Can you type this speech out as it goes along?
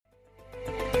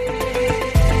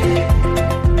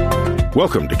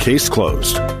Welcome to Case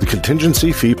Closed, the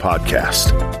Contingency Fee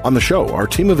Podcast. On the show, our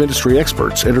team of industry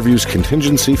experts interviews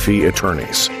contingency fee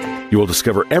attorneys. You will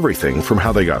discover everything from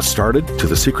how they got started to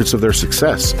the secrets of their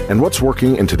success and what's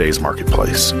working in today's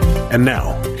marketplace. And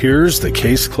now, here's the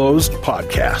Case Closed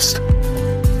Podcast.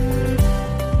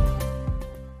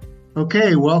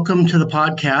 Okay, welcome to the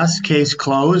podcast, Case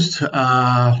Closed,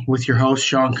 with your host,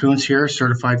 Sean Kuntz here,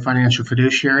 Certified Financial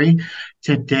Fiduciary.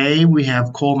 Today, we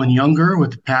have Coleman Younger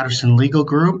with the Patterson Legal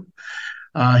Group.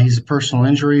 He's a personal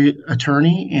injury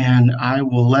attorney, and I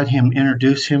will let him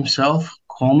introduce himself.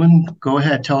 Coleman, go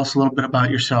ahead. Tell us a little bit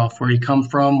about yourself, where you come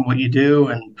from, what you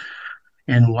do,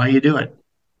 and why you do it.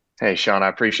 Hey, Sean, I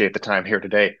appreciate the time here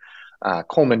today.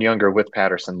 Coleman Younger with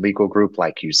Patterson Legal Group.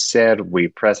 Like you said, we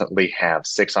presently have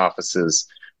 6 offices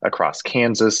across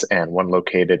Kansas and 1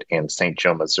 located in St.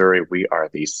 Joe, Missouri. We are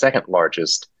the second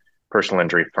largest personal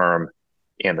injury firm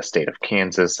in the state of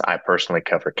Kansas. I personally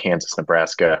cover Kansas,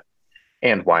 Nebraska,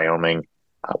 and Wyoming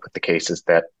with the cases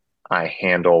that I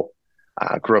handle.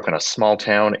 Grew up in a small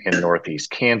town in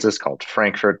northeast Kansas called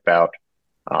Frankfort.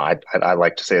 I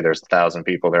like to say there's 1,000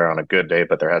 people there on a good day,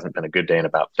 but there hasn't been a good day in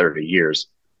about 30 years.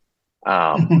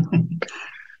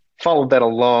 Followed that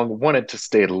along, wanted to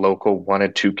stay local,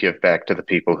 wanted to give back to the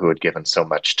people who had given so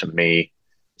much to me.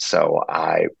 So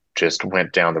I just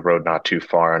went down the road not too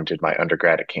far and did my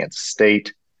undergrad at Kansas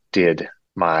State, did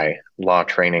my law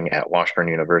training at Washburn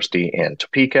University in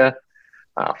Topeka,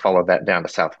 followed that down to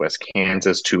Southwest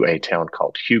Kansas to a town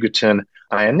called Hugoton.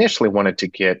 I initially wanted to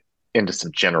get into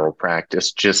some general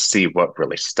practice, just see what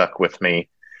really stuck with me,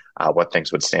 what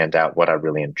things would stand out, what I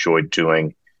really enjoyed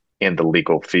doing in the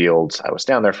legal fields. I was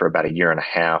down there for about a year and a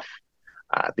half.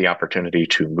 The opportunity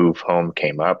to move home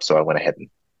came up, so I went ahead and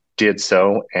did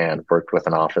so and worked with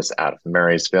an office out of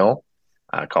Marysville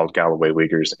called Galloway,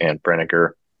 Wiegers, and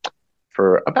Brenniger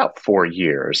for about 4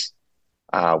 years.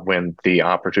 When the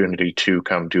opportunity to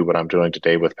come do what I'm doing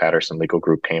today with Patterson Legal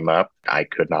Group came up, I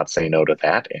could not say no to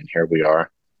that, and here we are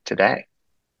today.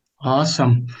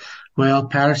 Awesome. Well,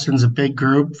 Patterson's a big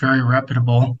group, very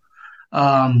reputable.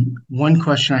 One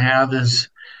question I have is,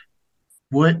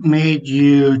 what made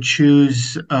you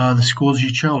choose the schools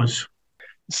you chose?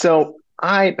 So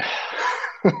a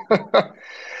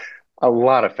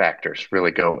lot of factors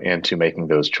really go into making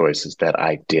those choices that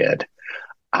I did.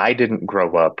 I didn't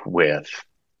grow up with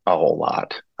a whole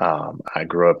lot. I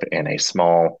grew up in a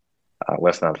small,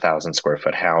 less than 1,000 square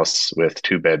foot house with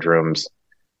 2 bedrooms.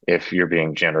 If you're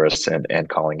being generous and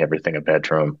calling everything a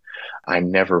bedroom, I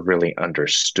never really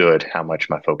understood how much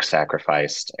my folks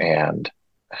sacrificed and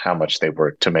how much they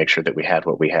worked to make sure that we had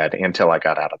what we had until I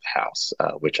got out of the house,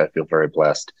 which I feel very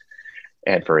blessed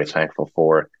and very thankful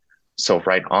for. So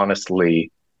right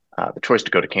honestly, the choice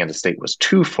to go to Kansas State was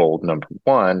twofold. Number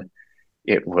one,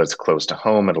 it was close to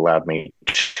home. It allowed me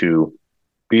to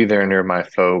be there near my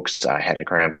folks. I had a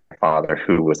grandfather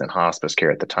who was in hospice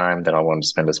care at the time that I wanted to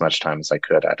spend as much time as I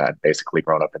could. I'd basically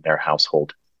grown up in their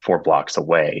household 4 blocks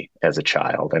away as a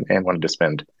child and wanted to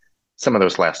spend some of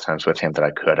those last times with him that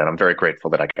I could. And I'm very grateful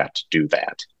that I got to do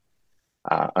that.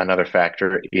 Another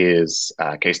factor is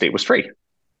K-State was free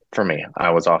for me.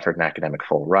 I was offered an academic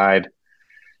full ride,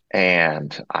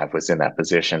 and I was in that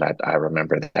position. I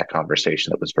remember that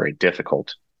conversation that was very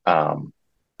difficult,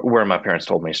 where my parents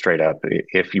told me straight up,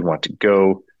 if you want to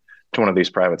go to one of these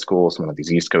private schools, one of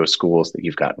these East Coast schools that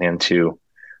you've gotten into,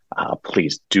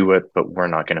 please do it, but we're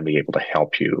not going to be able to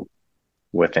help you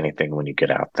with anything when you get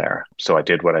out there. So I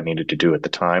did what I needed to do at the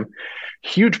time.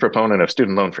 Huge proponent of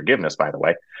student loan forgiveness, by the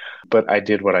way, but I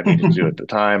did what I needed to do at the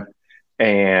time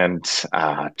and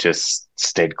just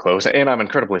stayed close. And I'm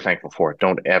incredibly thankful for it.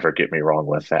 Don't ever get me wrong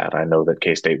with that. I know that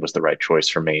K-State was the right choice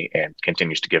for me and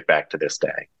continues to give back to this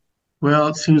day. Well,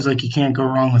 it seems like you can't go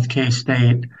wrong with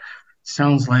K-State.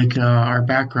 Sounds like our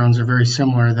backgrounds are very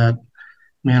similar. That,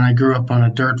 man, I grew up on a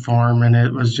dirt farm, and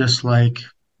it was just like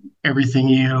everything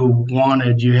you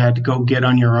wanted, you had to go get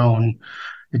on your own.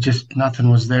 It just,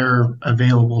 nothing was there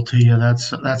available to you.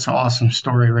 That's an awesome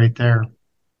story right there.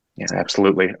 Yeah,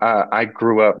 absolutely. I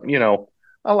grew up,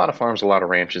 a lot of farms, a lot of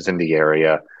ranches in the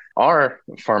area. Our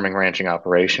farming ranching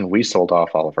operation, we sold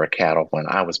off all of our cattle when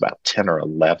I was about 10 or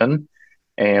 11.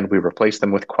 And we replaced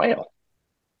them with quail.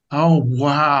 Oh,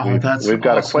 wow. We've got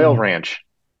awesome. A quail ranch.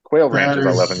 Quail ranch, as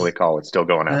I lovingly call it, still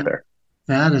going out there.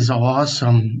 That is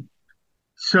awesome.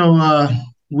 So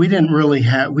we didn't really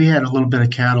we had a little bit of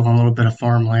cattle and a little bit of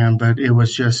farmland, but it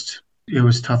was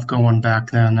tough going back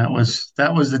then. That was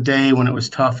the day when it was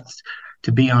tough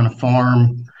to be on a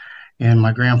farm, and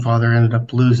my grandfather ended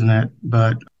up losing it.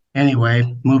 But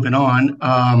anyway, moving on.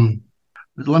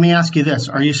 Let me ask you this.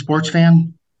 Are you a sports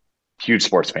fan? Huge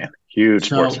sports fan.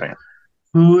 Sports fan.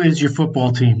 Who is your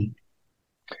football team?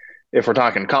 If we're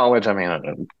talking college, I mean, kind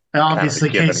of a Obviously,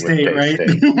 K given with State, right?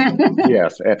 K-State.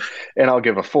 Yes, and I'll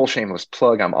give a full shameless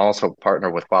plug. I'm also a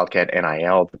partner with Wildcat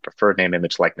NIL, the preferred name,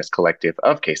 image, likeness collective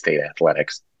of K-State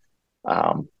Athletics.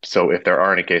 So if there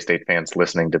are any K-State fans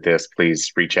listening to this,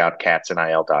 please reach out,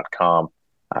 catsnil.com.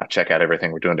 Check out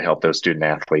everything we're doing to help those student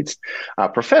athletes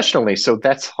professionally. So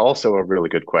that's also a really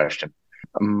good question.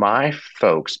 My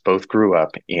folks both grew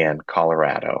up in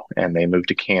Colorado, and they moved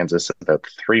to Kansas about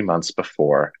 3 months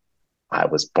before I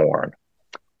was born.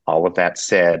 All of that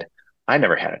said, I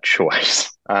never had a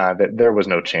choice. There was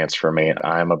no chance for me.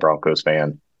 I'm a Broncos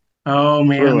fan Oh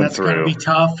man, through and that's got to through. be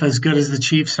tough. As good as the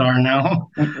Chiefs are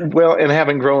now. Well, and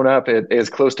having grown up as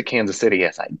close to Kansas City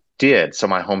as I did, so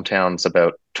my hometown's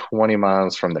about 20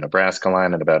 miles from the Nebraska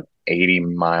line and about 80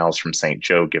 miles from St.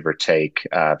 Joe, give or take,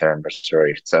 there in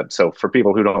Missouri. So for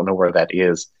people who don't know where that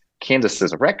is, Kansas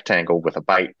is a rectangle with a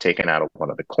bite taken out of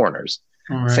one of the corners.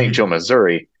 St. Right, Joe,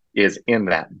 Missouri is in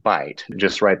that bite,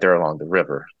 just right there along the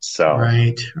river. So,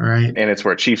 right, right, and it's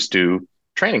where Chiefs do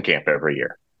training camp every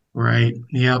year. right.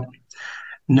 Yep.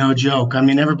 No joke. I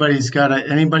mean,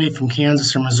 anybody from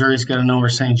Kansas or Missouri's got to know where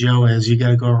St. Joe is. You got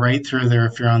to go right through there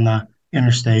if you're on the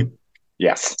interstate.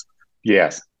 Yes.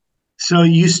 Yes. So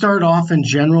you start off in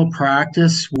general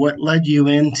practice. What led you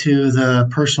into the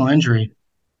personal injury?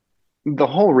 The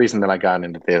whole reason that I got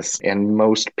into this, and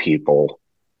most people,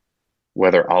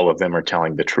 whether all of them are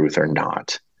telling the truth or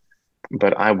not,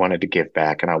 but I wanted to give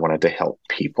back and I wanted to help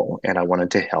people and I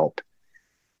wanted to help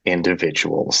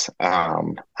individuals.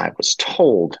 I was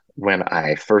told when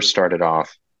I first started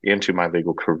off into my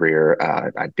legal career,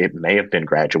 it may have been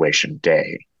graduation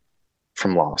day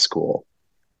from law school.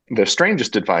 The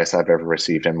strangest advice I've ever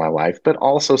received in my life, but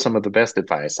also some of the best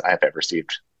advice I've ever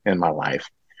received in my life.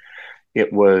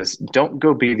 It was, don't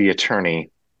go be the attorney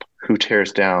who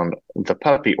tears down the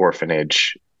puppy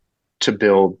orphanage to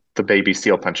build the baby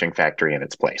seal punching factory in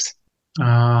its place.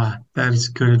 Ah, that is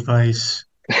good advice.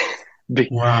 Be,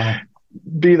 Wow.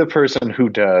 be the person who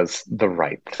does the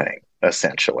right thing,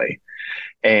 essentially.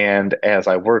 And as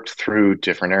I worked through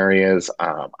different areas,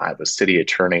 I was city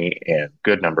attorney in a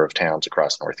good number of towns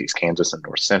across Northeast Kansas and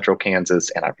North Central Kansas,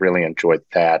 and I really enjoyed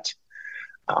that.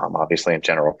 Obviously, in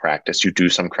general practice, you do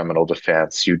some criminal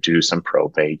defense, you do some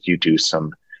probate, you do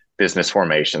some business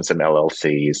formations and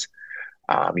LLCs,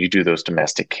 you do those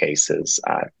domestic cases.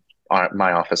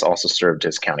 My office also served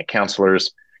as county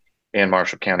counselors in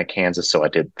Marshall County, Kansas, so I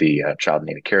did the child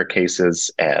needed care cases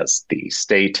as the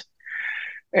state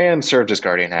and served as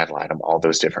guardian ad litem, all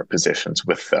those different positions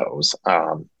with those.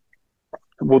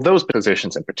 Well, those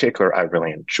positions in particular, I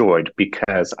really enjoyed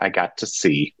because I got to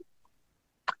see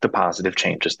the positive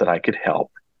changes that I could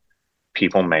help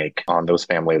people make on those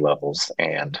family levels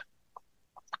and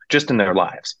just in their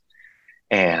lives.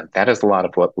 And that is a lot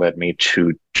of what led me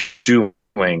to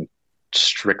doing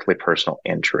strictly personal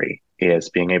injury, is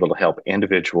being able to help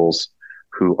individuals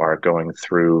who are going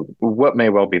through what may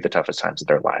well be the toughest times of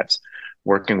their lives,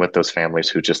 working with those families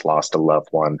who just lost a loved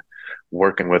one,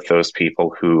 working with those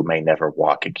people who may never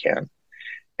walk again,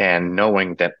 and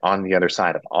knowing that on the other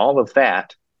side of all of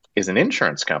that is an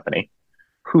insurance company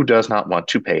who does not want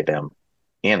to pay them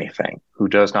anything, who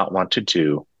does not want to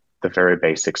do the very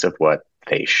basics of what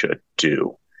they should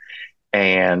do.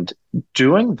 And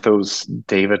doing those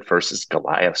David versus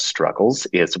Goliath struggles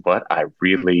is what I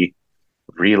really,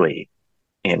 really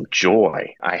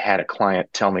enjoy. I had a client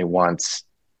tell me once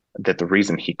that the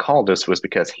reason he called us was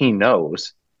because he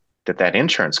knows that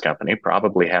insurance company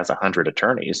probably has 100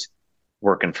 attorneys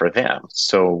working for them.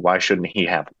 So why shouldn't he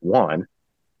have one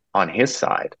on his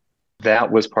side?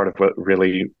 That was part of what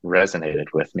really resonated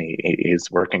with me,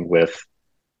 is working with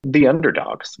the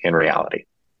underdogs in reality.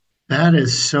 That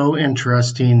is so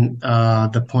interesting,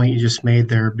 the point you just made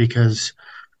there, because,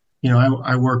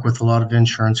 I work with a lot of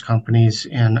insurance companies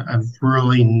and I've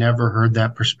really never heard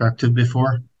that perspective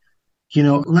before.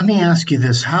 Let me ask you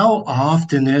this. How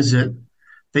often is it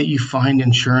that you find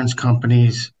insurance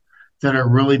companies that are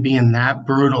really being that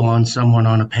brutal on someone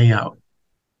on a payout?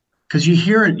 Because you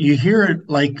hear it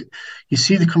like you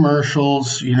see the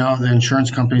commercials, the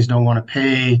insurance companies don't want to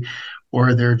pay,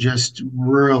 or they're just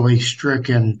really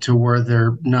stricken to where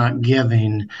they're not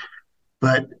giving.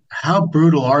 But how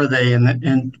brutal are they?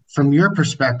 And from your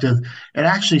perspective, it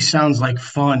actually sounds like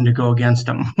fun to go against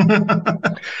them.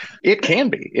 It can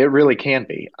be. It really can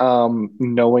be.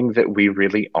 Knowing that we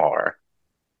really are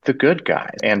the good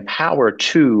guys, and power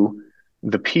to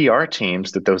the PR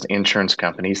teams that those insurance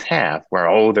companies have,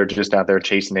 where, they're just out there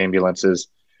chasing ambulances,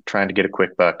 trying to get a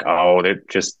quick buck. They're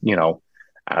just,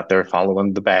 out there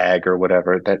following the bag or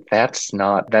whatever.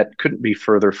 That couldn't be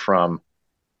further from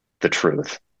the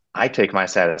truth. I take my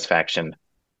satisfaction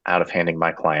out of handing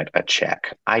my client a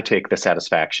check. I take the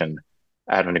satisfaction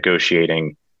out of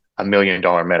negotiating $1 million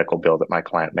medical bill that my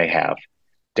client may have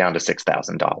down to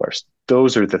 $6,000.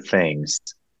 Those are the things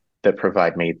that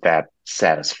provide me that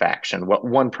satisfaction.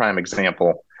 One prime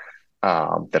example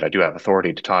that I do have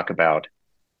authority to talk about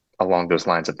along those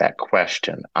lines of that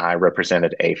question, I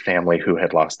represented a family who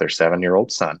had lost their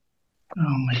 7-year-old son. Oh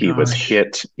my He was gosh.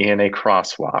 hit in a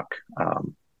crosswalk,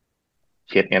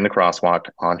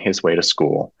 on his way to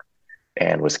school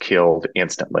and was killed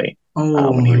instantly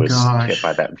Oh when he my was hit by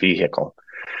gosh. that vehicle.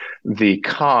 The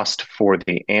cost for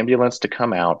the ambulance to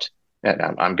come out, and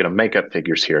I'm going to make up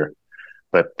figures here,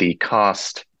 but the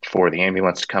cost for the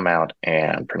ambulance to come out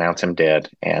and pronounce him dead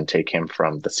and take him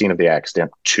from the scene of the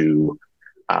accident to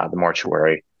the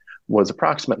mortuary was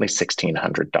approximately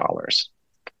 $1,600.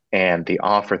 And the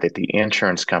offer that the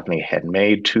insurance company had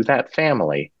made to that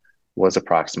family was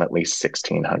approximately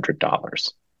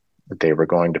 $1,600. They were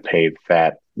going to pay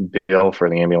that bill for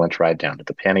the ambulance ride down to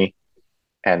the penny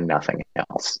and nothing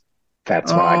else.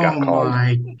 That's when I Oh got called.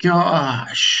 my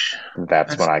gosh. That's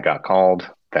That's when I got called.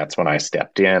 That's when I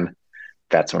stepped in.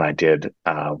 That's when I did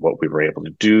what we were able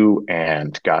to do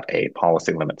and got a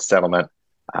policy limit settlement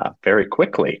very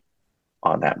quickly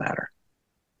on that matter.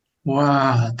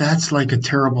 wow. That's like a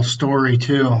terrible story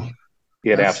too.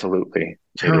 It That's absolutely it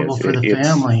terrible is. for the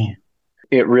family.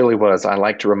 It really was. I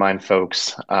like to remind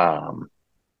folks,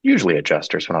 usually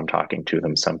adjusters when I'm talking to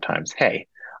them sometimes, hey,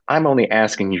 I'm only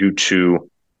asking you to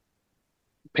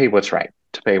pay what's right,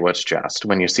 to pay what's just.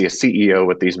 When you see a CEO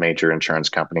with these major insurance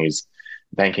companies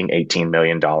banking $18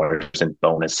 million in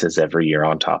bonuses every year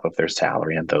on top of their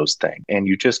salary and those things, and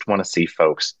you just want to see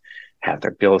folks have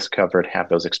their bills covered, have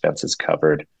those expenses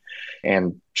covered,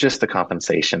 and just the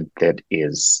compensation that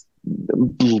is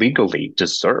legally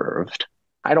deserved.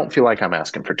 I don't feel like I'm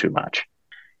asking for too much.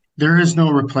 There is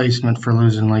no replacement for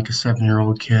losing like a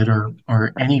 7-year-old kid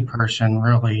or any person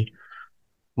really.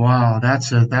 Wow,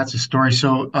 that's a story.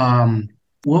 So,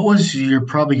 what was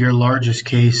probably your largest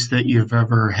case that you've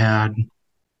ever had?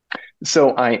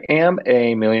 So I am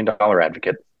a $1 million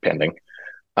advocate pending,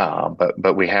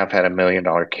 but we have had $1 million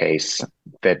case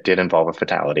that did involve a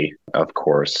fatality, of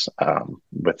course,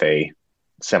 with a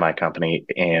semi company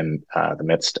in the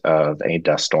midst of a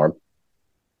dust storm.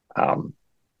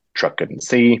 Truck couldn't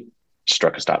see,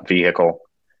 struck a stopped vehicle.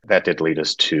 That did lead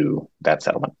us to that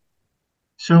settlement.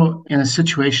 So, in a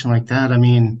situation like that, I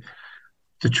mean,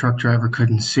 the truck driver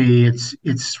couldn't see.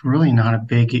 It's really not a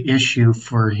big issue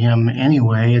for him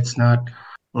anyway. It's not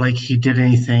like he did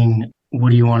anything,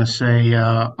 what do you want to say,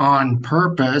 on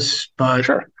purpose, but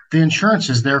Sure. the insurance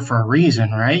is there for a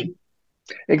reason, right?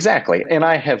 Exactly. And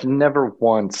I have never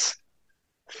once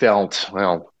felt,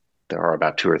 well, there are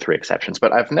about two or three exceptions,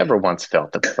 but I've never once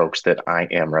felt that the folks that I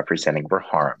am representing were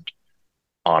harmed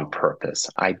on purpose.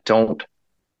 I don't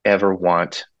ever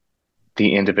want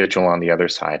the individual on the other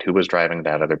side who was driving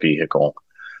that other vehicle,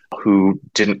 who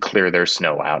didn't clear their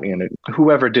snow out,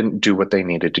 whoever didn't do what they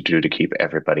needed to do to keep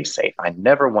everybody safe. I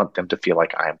never want them to feel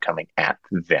like I am coming at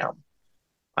them.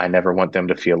 I never want them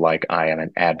to feel like I am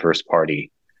an adverse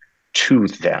party to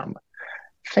them.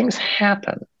 Things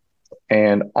happen.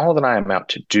 And all that I am out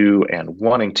to do and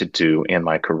wanting to do in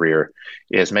my career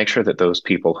is make sure that those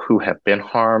people who have been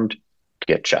harmed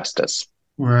get justice.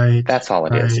 Right, That's all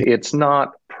it is. right, It's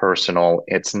not personal.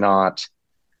 It's not,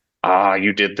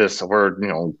 you did this, we're,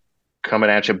 coming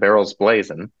at you barrels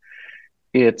blazing.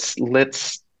 It's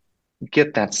let's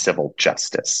get that civil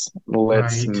justice.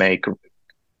 Let's right. make,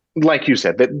 like you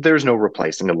said, that there's no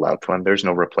replacing a loved one. There's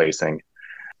no replacing,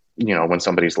 when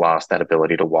somebody's lost that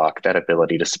ability to walk, that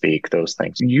ability to speak, those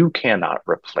things. You cannot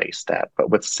replace that.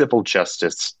 But with civil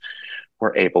justice,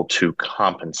 we're able to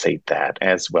compensate that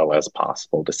as well as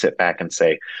possible. To sit back and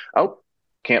say, oh,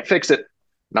 can't fix it,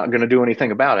 not going to do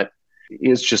anything about it,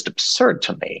 is just absurd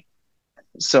to me.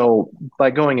 So by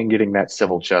going and getting that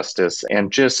civil justice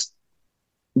and just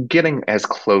getting as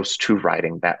close to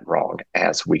righting that wrong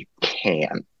as we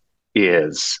can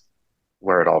is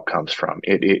where it all comes from.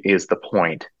 It is the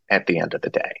point at the end of the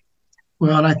day.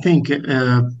 Well, and I think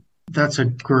that's a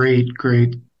great,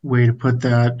 great way to put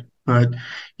that. But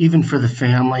even for the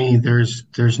family, there's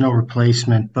no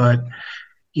replacement. But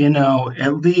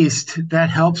at least that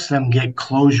helps them get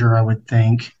closure, I would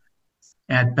think,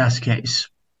 at best case.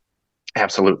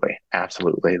 Absolutely.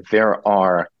 Absolutely. There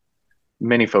are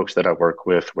many folks that I work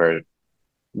with where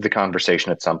the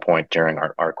conversation at some point during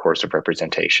our course of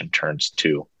representation turns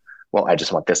to, well, I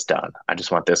just want this done. I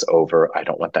just want this over. I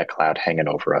don't want that cloud hanging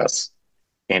over us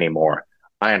anymore.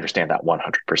 I understand that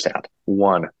 100%.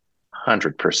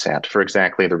 100% for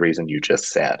exactly the reason you just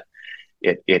said.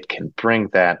 It can bring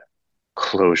that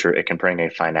closure. It can bring a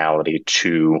finality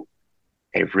to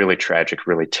a really tragic,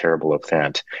 really terrible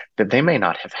event that they may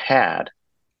not have had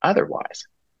otherwise.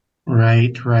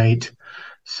 Right, right.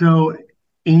 So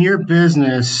in your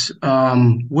business,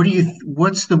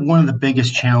 what's the one of the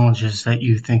biggest challenges that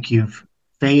you think you've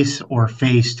faced or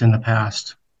faced in the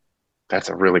past? That's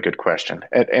a really good question.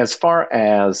 As far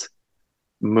as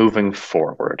moving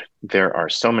forward, there are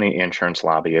so many insurance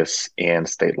lobbyists in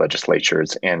state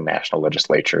legislatures and national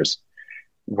legislatures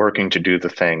working to do the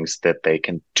things that they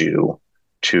can do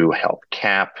to help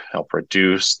cap, help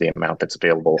reduce the amount that's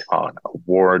available on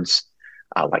awards.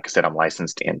 Like I said, I'm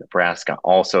licensed in Nebraska.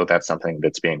 Also, that's something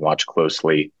that's being watched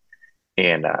closely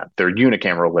in their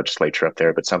unicameral legislature up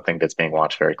there, but something that's being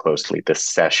watched very closely this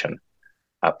session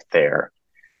up there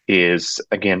is,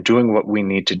 again, doing what we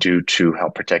need to do to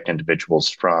help protect individuals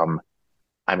from,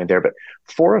 but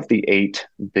 4 of the 8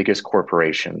 biggest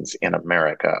corporations in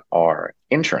America are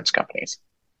insurance companies.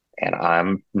 And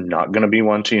I'm not going to be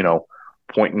one to,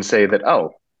 point and say that,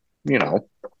 oh, you know,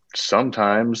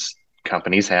 sometimes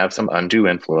companies have some undue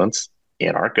influence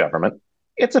in our government.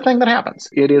 It's a thing that happens.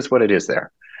 It is what it is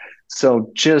there.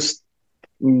 So just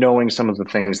knowing some of the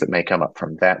things that may come up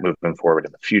from that moving forward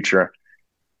in the future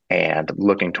and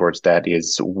looking towards that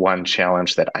is one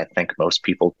challenge that I think most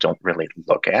people don't really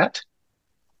look at.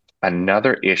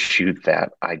 Another issue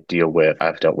that I've dealt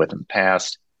with in the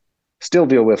past, still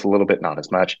deal with a little bit, not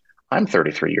as much. I'm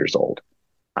 33 years old.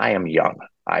 I am young.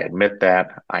 I admit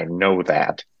that. I know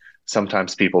that.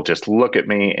 Sometimes people just look at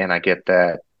me and I get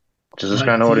that. Does this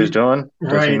guy know what he's doing?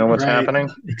 Does he Right, know what's right. happening?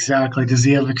 Exactly. Does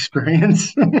he have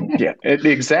experience? Yeah,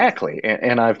 exactly.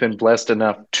 And I've been blessed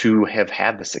enough to have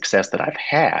had the success that I've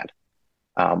had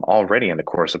already in the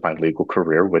course of my legal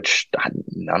career, which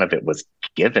none of it was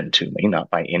given to me, not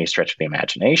by any stretch of the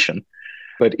imagination.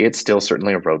 But it's still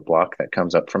certainly a roadblock that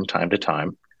comes up from time to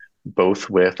time, both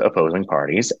with opposing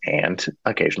parties and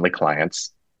occasionally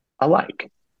clients alike.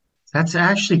 That's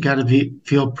actually got to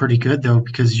feel pretty good though,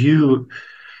 because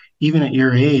even at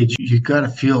your age, you got to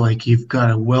feel like you've got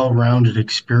a well-rounded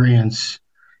experience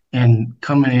and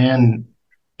coming in,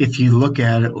 if you look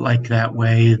at it like that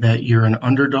way, that you're an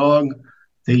underdog,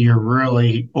 that you're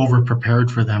really over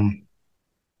prepared for them.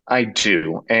 I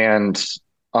do. And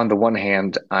on the one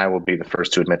hand, I will be the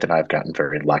first to admit that I've gotten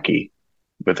very lucky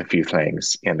with a few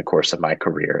things in the course of my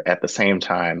career. At the same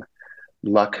time,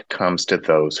 luck comes to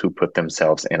those who put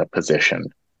themselves in a position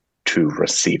to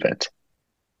receive it.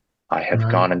 I have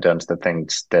Right. gone and done the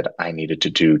things that I needed to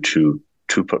do to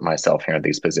put myself here in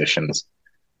these positions.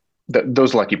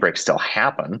 Those lucky breaks still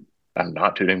happen. I'm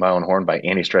not tooting my own horn by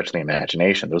any stretch of the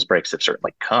imagination. Those breaks have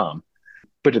certainly come.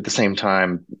 But at the same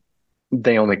time,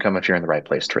 they only come if you're in the right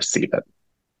place to receive it.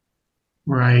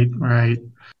 Right, right.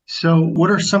 So what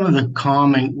are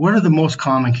the most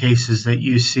common cases that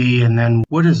you see? And then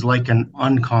what is like an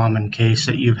uncommon case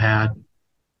that you've had?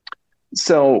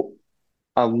 So,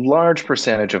 a large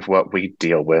percentage of what we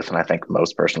deal with, and I think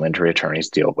most personal injury attorneys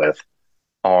deal with,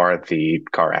 are the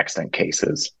car accident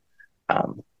cases.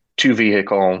 2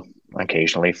 vehicle,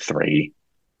 occasionally 3,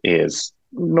 is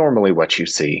normally what you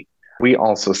see. We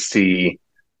also see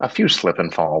a few slip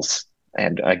and falls.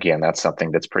 And again, that's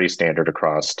something that's pretty standard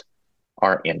across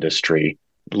our industry.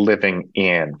 Living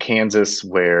in Kansas,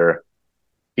 where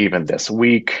even this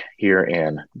week here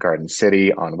in Garden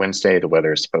City on Wednesday, the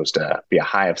weather is supposed to be a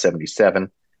high of 77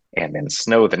 and then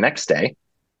snow the next day.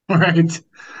 Right.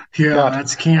 Yeah, Not,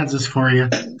 that's Kansas for you.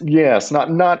 yes,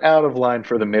 not out of line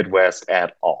for the Midwest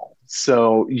at all.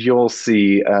 So you'll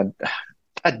see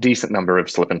a decent number of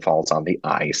slip and falls on the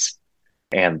ice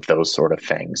and those sort of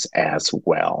things as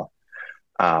well.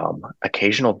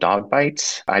 Occasional dog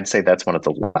bites. I'd say that's one of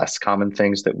the less common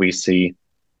things that we see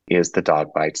is the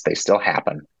dog bites. They still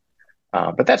happen,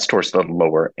 but that's towards the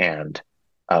lower end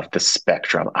of the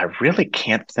spectrum. I really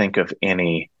can't think of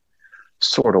any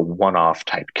sort of one-off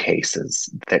type cases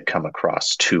that come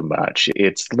across too much.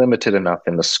 It's limited enough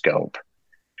in the scope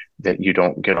that you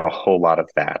don't get a whole lot of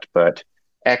that. But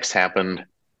X happened,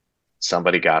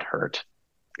 somebody got hurt.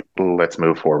 Let's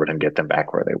move forward and get them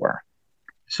back where they were.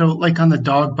 So like on the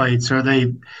dog bites, are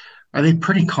they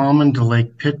pretty common to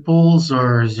like pit bulls,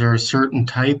 or is there a certain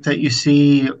type that you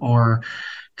see? Or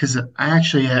because I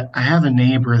have a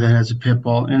neighbor that has a pit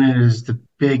bull, and uh, it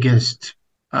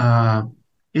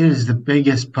is the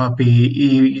biggest puppy.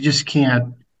 You just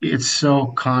can't. It's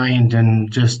so kind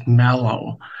and just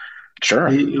mellow. Sure.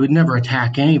 It would never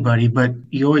attack anybody, but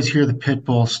you always hear the pit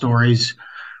bull stories.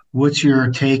 What's your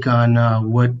take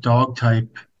on what dog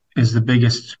type is the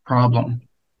biggest problem?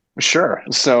 Sure.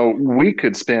 So we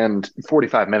could spend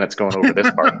 45 minutes going over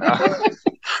this part.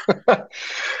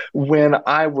 When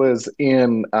I was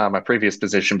in my previous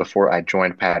position before I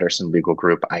joined Patterson Legal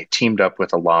Group, I teamed up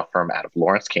with a law firm out of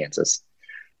Lawrence, Kansas,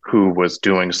 who was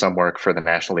doing some work for the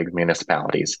National League of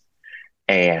Municipalities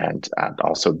and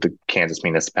also the Kansas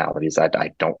municipalities.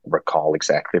 I don't recall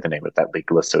exactly the name of that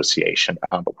legal association,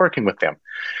 but working with them.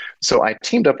 So I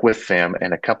teamed up with them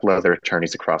and a couple other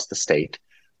attorneys across the state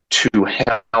to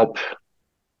help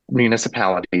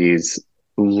municipalities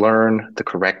learn the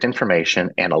correct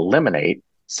information and eliminate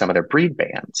some of their breed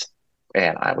bans.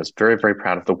 And I was very, very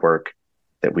proud of the work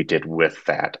that we did with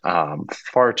that.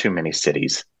 Far too many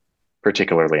cities,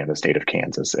 particularly in the state of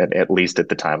Kansas, at least at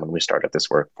the time when we started this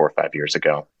work 4 or 5 years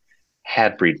ago,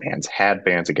 had breed bans, had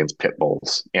bans against pit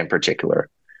bulls in particular,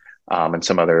 and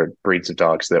some other breeds of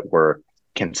dogs that were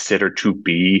considered to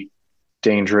be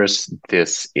dangerous.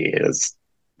 This is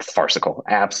farcical.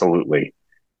 Absolutely,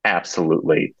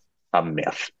 absolutely a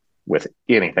myth with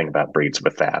anything about breeds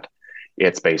with that.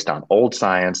 It's based on old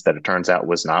science that it turns out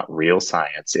was not real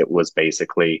science. It was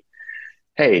basically,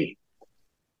 hey,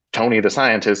 Tony the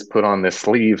scientist put on this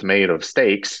sleeve made of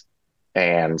steaks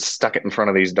and stuck it in front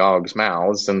of these dogs'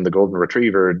 mouths, and the golden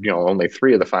retriever, only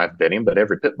 3 of the 5 bit him, but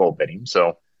every pit bull bit him.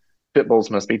 So pit bulls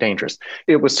must be dangerous.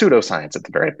 It was pseudoscience at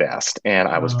the very best. And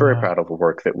I was very proud of the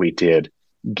work that we did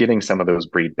getting some of those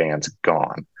breed bans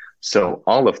gone. So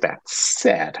all of that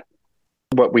said,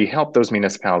 what we helped those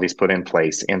municipalities put in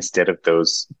place instead of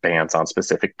those bans on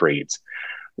specific breeds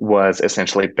was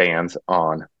essentially bans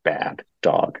on bad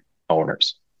dog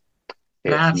owners.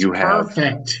 That's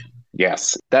perfect.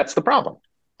 Yes, that's the problem.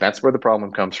 That's where the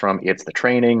problem comes from. It's the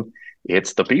training.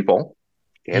 It's the people.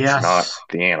 It's not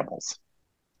the animals.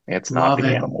 It's not the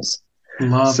animals.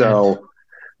 So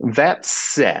that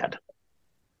said,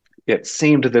 it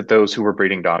seemed that those who were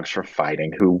breeding dogs for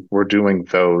fighting, who were doing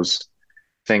those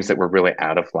things that were really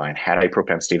out of line, had a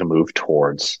propensity to move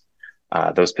towards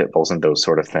those pit bulls and those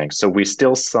sort of things. So we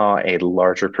still saw a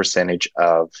larger percentage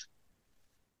of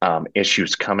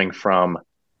issues coming from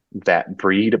that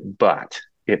breed, but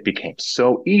it became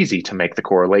so easy to make the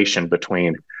correlation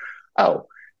between,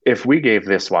 if we gave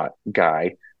this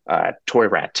guy a toy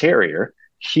rat terrier,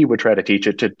 he would try to teach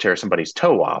it to tear somebody's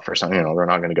toe off or something. They're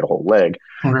not going to get a whole leg,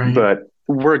 but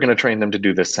we're going to train them to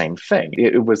do the same thing.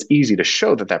 It was easy to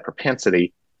show that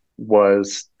propensity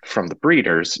was from the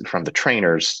breeders, from the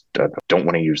trainers. Don't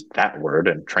want to use that word,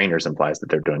 and trainers implies that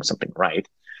they're doing something right.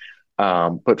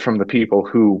 But from the people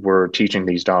who were teaching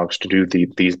these dogs to do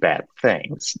these bad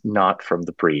things, not from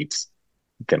the breeds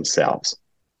themselves.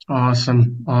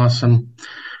 Awesome.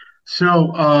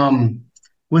 So,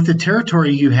 with the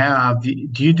territory you have,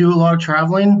 do you do a lot of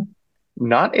traveling?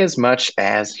 Not as much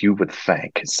as you would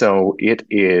think. So it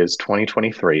is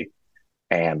 2023,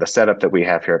 and the setup that we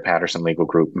have here at Patterson Legal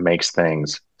Group makes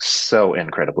things so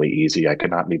incredibly easy. I could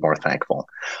not be more thankful.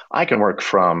 I can work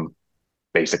from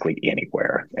basically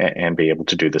anywhere and be able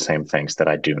to do the same things that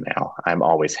I do now. I'm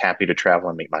always happy to travel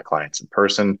and meet my clients in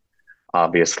person.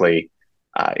 Obviously,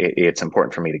 it's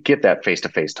important for me to get that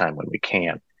face-to-face time when we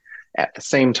can. At the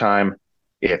same time,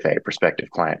 if a prospective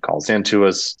client calls into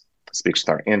us, speaks with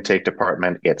our intake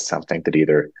department, it's something that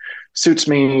either suits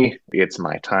me, it's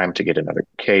my time to get another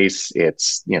case,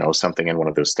 it's something in one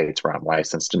of those states where I'm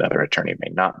licensed, another attorney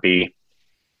may not be,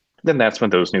 then that's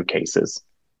when those new cases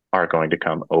are going to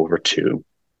come over to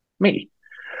me.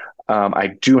 I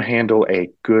do handle a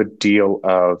good deal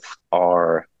of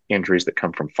our injuries that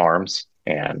come from farms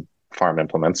and farm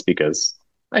implements because,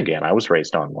 again, I was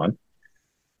raised on one.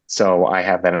 So I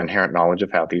have that inherent knowledge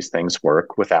of how these things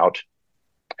work without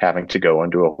having to go and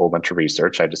do a whole bunch of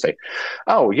research. I just say,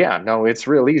 it's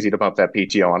real easy to bump that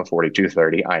PTO on a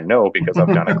 4230. I know because I've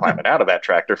done it climbing out of that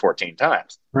tractor 14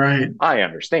 times. Right. I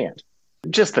understand.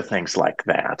 Just the things like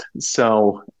that.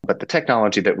 So, but the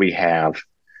technology that we have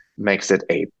makes it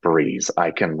a breeze.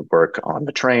 I can work on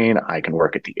the train. I can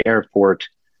work at the airport.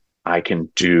 I can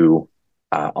do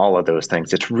all of those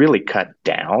things. It's really cut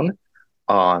down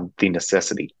on the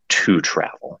necessity to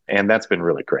travel. And that's been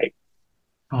really great.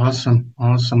 Awesome.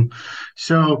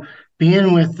 So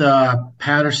being with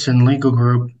Patterson Legal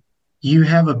Group, you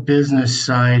have a business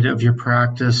side of your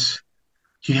practice.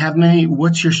 Do you have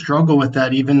what's your struggle with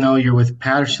that? Even though you're with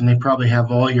Patterson, they probably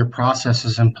have all your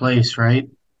processes in place, right?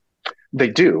 They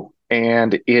do.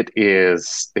 And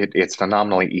it's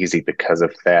phenomenally easy because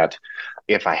of that.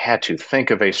 If I had to think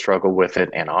of a struggle with it,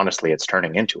 and honestly, it's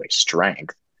turning into a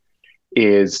strength,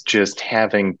 is just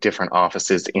having different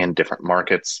offices in different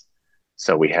markets.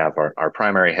 So we have our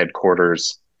primary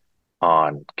headquarters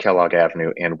on Kellogg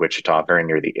Avenue in Wichita, very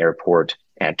near the airport,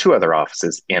 and 2 other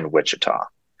offices in Wichita.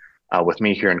 With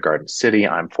me here in Garden City,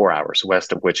 I'm 4 hours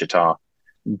west of Wichita.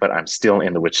 but I'm still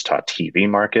in the Wichita TV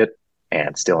market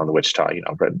and still in the Wichita,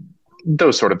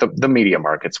 those sort of the media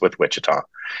markets with Wichita.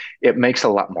 It makes a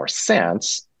lot more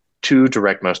sense to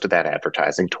direct most of that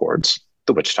advertising towards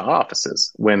the Wichita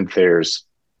offices when there's,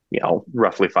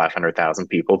 roughly 500,000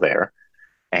 people there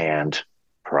and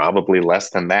probably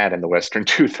less than that in the western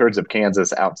 2/3 of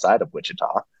Kansas outside of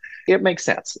Wichita. It makes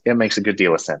sense. It makes a good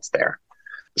deal of sense there.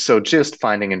 So just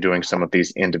finding and doing some of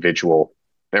these individual,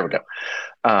 there we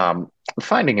go.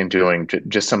 Finding and doing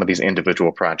just some of these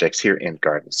individual projects here in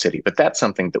Garden City. But that's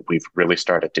something that we've really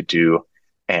started to do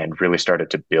and really started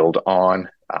to build on,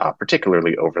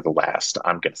 particularly over the last,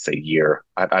 I'm going to say, year.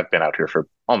 I've been out here for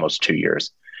almost 2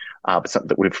 years, but something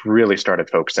that we've really started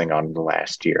focusing on in the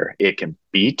last year. It can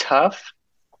be tough,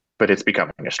 but it's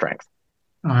becoming a strength.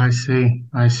 I see.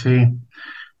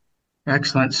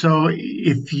 Excellent. So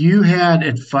if you had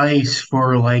advice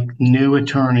for like new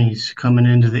attorneys coming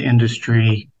into the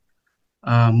industry,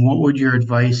 what would your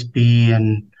advice be,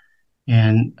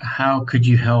 and how could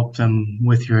you help them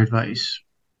with your advice?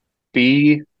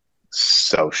 Be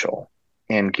social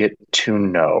and get to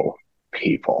know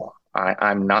people.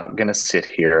 I'm not going to sit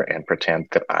here and pretend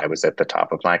that I was at the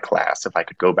top of my class. If I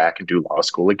could go back and do law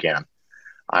school again,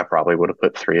 I probably would have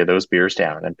put 3 of those beers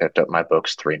down and picked up my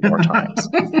books 3 more times.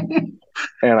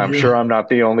 And I'm sure I'm not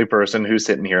the only person who's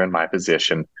sitting here in my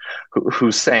position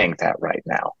who's saying that right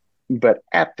now. But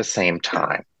at the same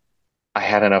time, I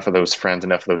had enough of those friends,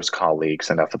 enough of those colleagues,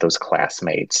 enough of those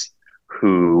classmates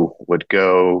who would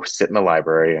go sit in the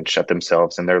library and shut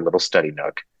themselves in their little study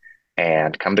nook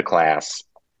and come to class.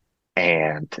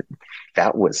 And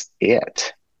that was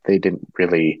it. They didn't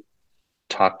really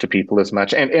talk to people as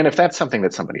much. And if that's something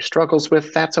that somebody struggles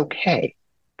with, that's okay.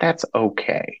 That's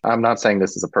okay. I'm not saying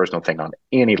this is a personal thing on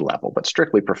any level, but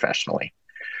strictly professionally.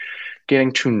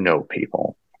 Getting to know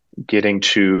people, getting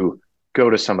to go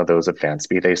to some of those events,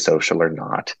 be they social or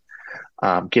not,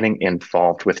 getting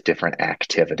involved with different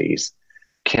activities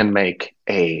can make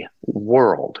a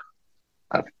world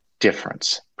of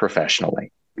difference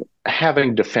professionally.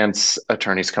 Having defense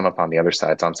attorneys come up on the other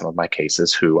sides on some of my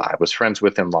cases who I was friends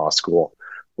with in law school,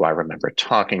 who I remember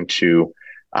talking to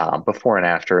before and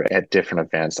after at different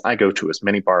events. I go to as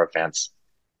many bar events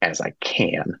as I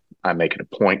can. I make it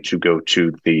a point to go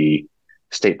to the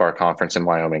State Bar Conference in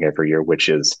Wyoming every year, which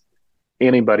is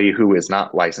anybody who is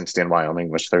not licensed in Wyoming,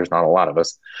 which there's not a lot of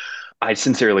us. I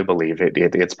sincerely believe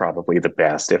it's probably the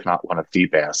best, if not one of the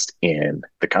best in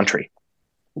the country,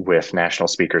 with national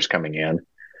speakers coming in,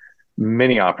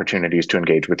 many opportunities to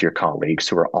engage with your colleagues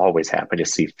who are always happy to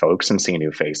see folks and see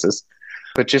new faces.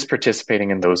 But just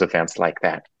participating in those events like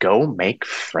that, go make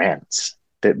friends.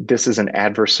 This is an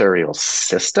adversarial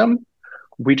system.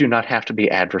 We do not have to be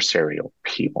adversarial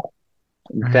people.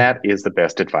 Right. That is the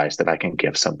best advice that I can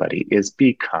give somebody is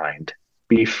be kind,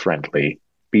 be friendly,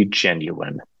 be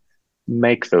genuine,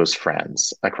 make those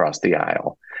friends across the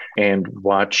aisle, and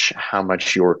watch how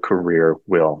much your career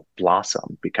will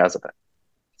blossom because of it.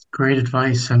 Great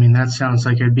advice. I mean, that sounds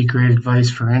like it'd be great advice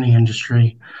for any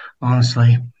industry,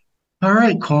 honestly. All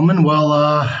right, Coleman. Well,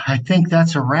 I think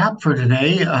that's a wrap for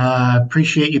today.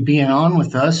 Appreciate you being on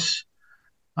with us.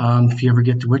 If you ever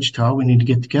get to Wichita, we need to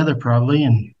get together probably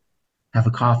and have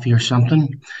a coffee or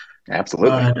something. Absolutely.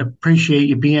 But appreciate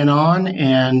you being on,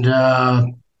 and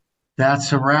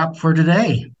that's a wrap for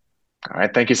today. All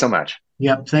right. Thank you so much.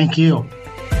 Yep. Thank you.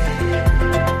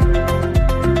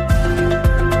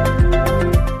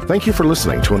 Thank you for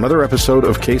listening to another episode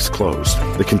of Case Closed,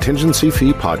 the Contingency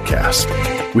Fee Podcast.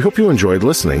 We hope you enjoyed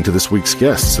listening to this week's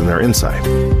guests and their insight.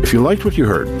 If you liked what you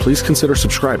heard, please consider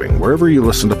subscribing wherever you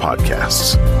listen to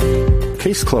podcasts.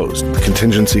 Case Closed, the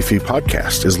Contingency Fee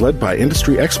Podcast, is led by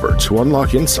industry experts who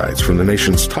unlock insights from the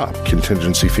nation's top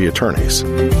contingency fee attorneys.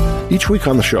 Each week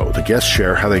on the show, the guests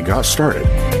share how they got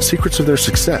started, secrets of their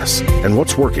success, and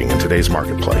what's working in today's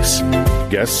marketplace.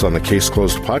 Guests on the Case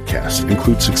Closed podcast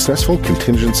include successful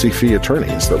contingency fee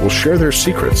attorneys that will share their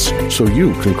secrets so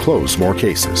you can close more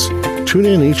cases. Tune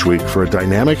in each week for a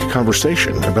dynamic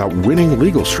conversation about winning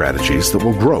legal strategies that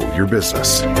will grow your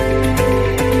business.